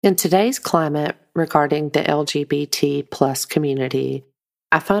In today's climate regarding the LGBT plus community,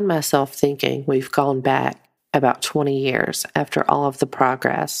 I find myself thinking we've gone back about 20 years after all of the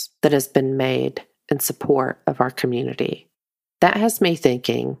progress that has been made in support of our community. That has me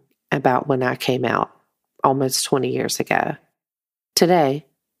thinking about when I came out almost 20 years ago. Today,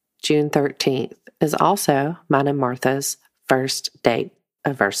 June 13th, is also mine and Martha's first date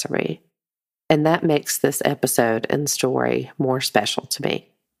anniversary, and that makes this episode and story more special to me.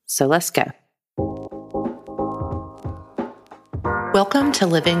 So let's go. Welcome to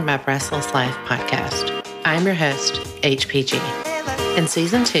Living My Restless Life podcast. I'm your host, HPG. In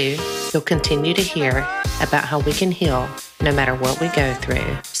Season 2, you'll continue to hear about how we can heal no matter what we go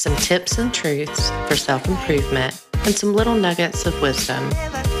through, some tips and truths for self-improvement, and some little nuggets of wisdom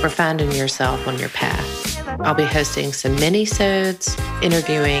for finding yourself on your path. I'll be hosting some mini-sodes,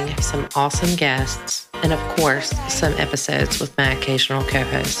 interviewing some awesome guests, and of course, some episodes with my occasional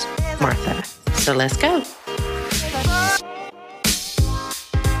co-host, Martha. So let's go.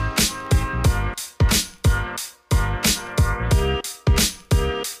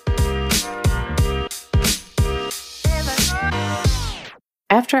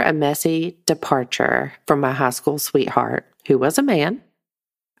 After a messy departure from my high school sweetheart, who was a man,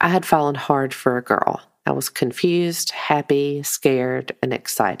 I had fallen hard for a girl. I was confused, happy, scared, and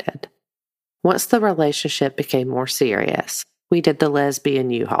excited. Once the relationship became more serious, we did the lesbian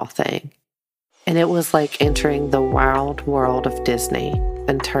U-Haul thing. And it was like entering the wild world of Disney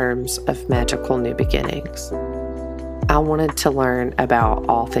in terms of magical new beginnings. I wanted to learn about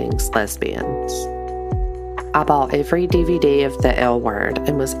all things lesbians. I bought every DVD of the L Word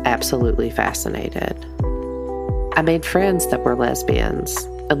and was absolutely fascinated. I made friends that were lesbians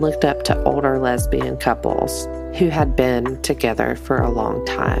and looked up to older lesbian couples who had been together for a long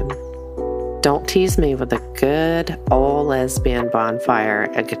time. Don't tease me with a good old lesbian bonfire,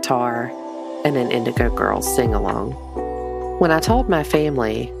 a guitar, and an Indigo Girls sing-along. When I told my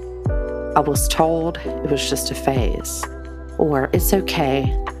family, I was told it was just a phase, or it's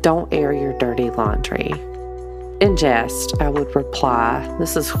okay, don't air your dirty laundry. In jest, I would reply,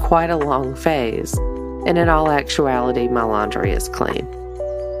 this is quite a long phase, and in all actuality, my laundry is clean.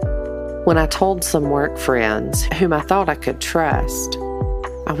 When I told some work friends whom I thought I could trust,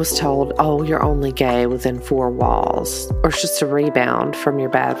 I was told, oh, you're only gay within 4 walls, or it's just a rebound from your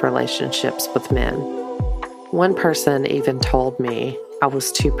bad relationships with men. One person even told me I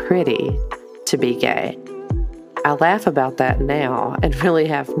was too pretty to be gay. I laugh about that now and really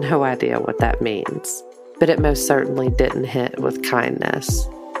have no idea what that means, but it most certainly didn't hit with kindness.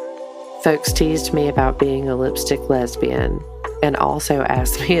 Folks teased me about being a lipstick lesbian and also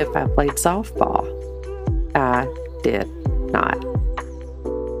asked me if I played softball. I did not.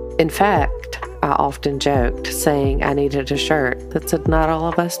 In fact, I often joked saying I needed a shirt that said not all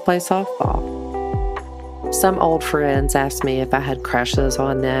of us play softball. Some old friends asked me if I had crushes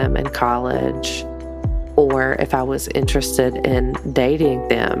on them in college or if I was interested in dating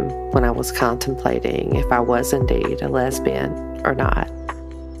them when I was contemplating if I was indeed a lesbian or not.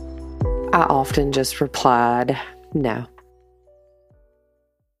 I often just replied, no.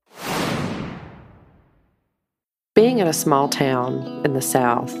 Being in a small town in the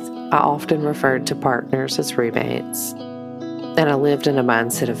South, I often referred to partners as roommates, and I lived in a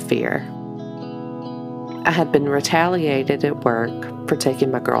mindset of fear. I had been retaliated at work for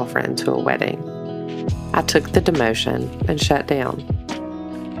taking my girlfriend to a wedding. I took the demotion and shut down.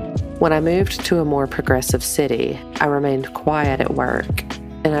 When I moved to a more progressive city, I remained quiet at work,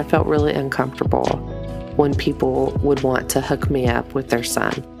 and I felt really uncomfortable when people would want to hook me up with their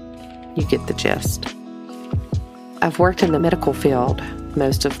son. You get the gist. I've worked in the medical field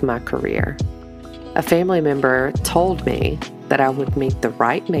most of my career. A family member told me that I would meet the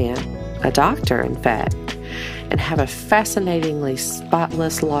right man, a doctor in fact, and have a fascinatingly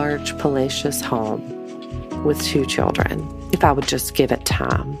spotless, large, palatial home with 2 children if I would just give it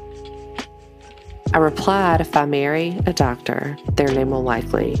time. I replied, if I marry a doctor, their name will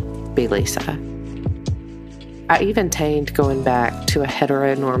likely be Lisa. I even tamed going back to a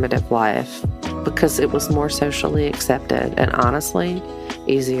heteronormative life because it was more socially accepted and honestly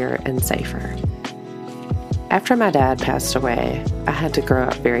easier and safer. After my dad passed away, I had to grow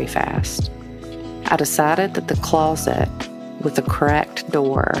up very fast. I decided that the closet with a cracked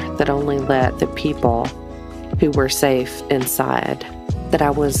door that only let the people who were safe inside, that I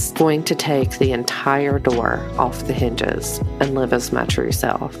was going to take the entire door off the hinges and live as my true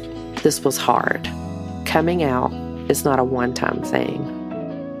self. This was hard. Coming out is not a one-time thing.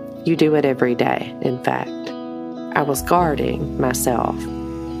 You do it every day, in fact. I was guarding myself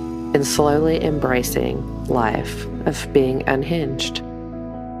and slowly embracing life of being unhinged.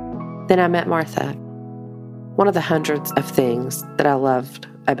 Then I met Martha. One of the hundreds of things that I loved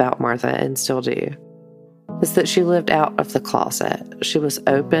about Martha and still do is that she lived out of the closet. She was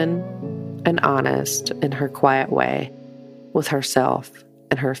open and honest in her quiet way with herself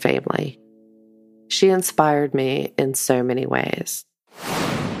and her family. She inspired me in so many ways.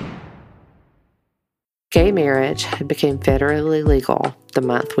 Gay marriage had become federally legal the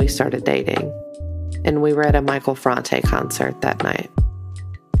month we started dating, and we were at a Michael Franti concert that night.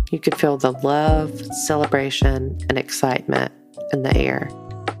 You could feel the love, celebration, and excitement in the air.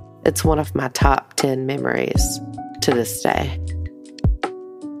 It's one of my top 10 memories to this day.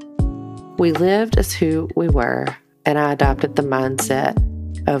 We lived as who we were, and I adopted the mindset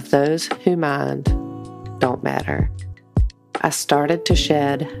of those who mind don't matter. I started to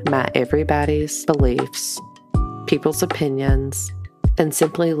shed my everybody's beliefs, people's opinions, and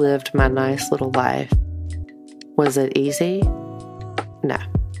simply lived my nice little life. Was it easy? No.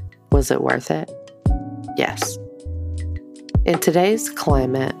 Was it worth it? Yes. In today's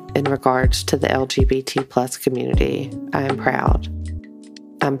climate, in regards to the LGBT plus community, I am proud.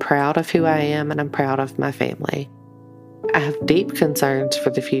 I'm proud of who I am, and I'm proud of my family. I have deep concerns for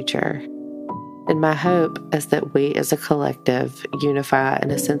the future, and my hope is that we as a collective unify in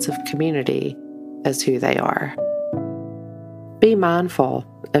a sense of community as who they are. Be mindful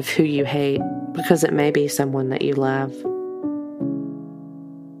of who you hate, because it may be someone that you love.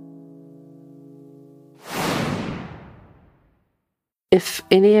 If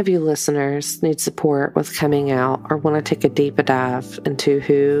any of you listeners need support with coming out or want to take a deeper dive into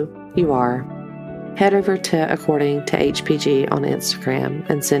who you are, head over to According to HPG on Instagram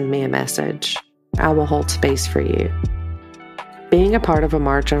and send me a message. I will hold space for you. Being a part of a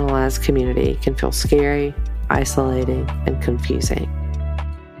marginalized community can feel scary, isolating, and confusing.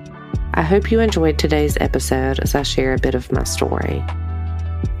 I hope you enjoyed today's episode as I share a bit of my story.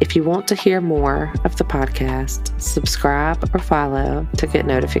 If you want to hear more of the podcast, subscribe or follow to get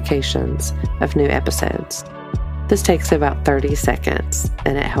notifications of new episodes. This takes about 30 seconds,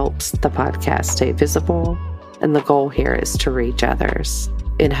 and it helps the podcast stay visible, and the goal here is to reach others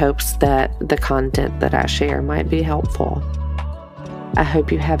in hopes that the content that I share might be helpful. I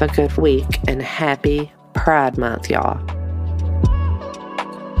hope you have a good week, and happy Pride Month, y'all.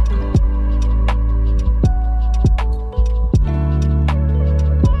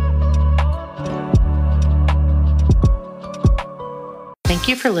 Thank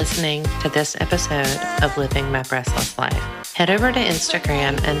you for listening to this episode of Living My Breastless Life. Head over to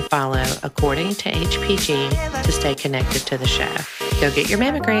Instagram and follow According to HPG to stay connected to the show. Go get your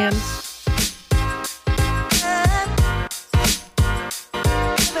mammograms.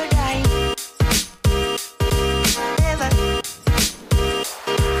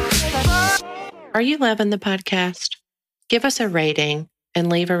 Are you loving the podcast? Give us a rating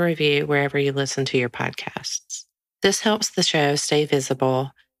and leave a review wherever you listen to your podcasts. This helps the show stay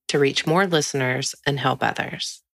visible to reach more listeners and help others.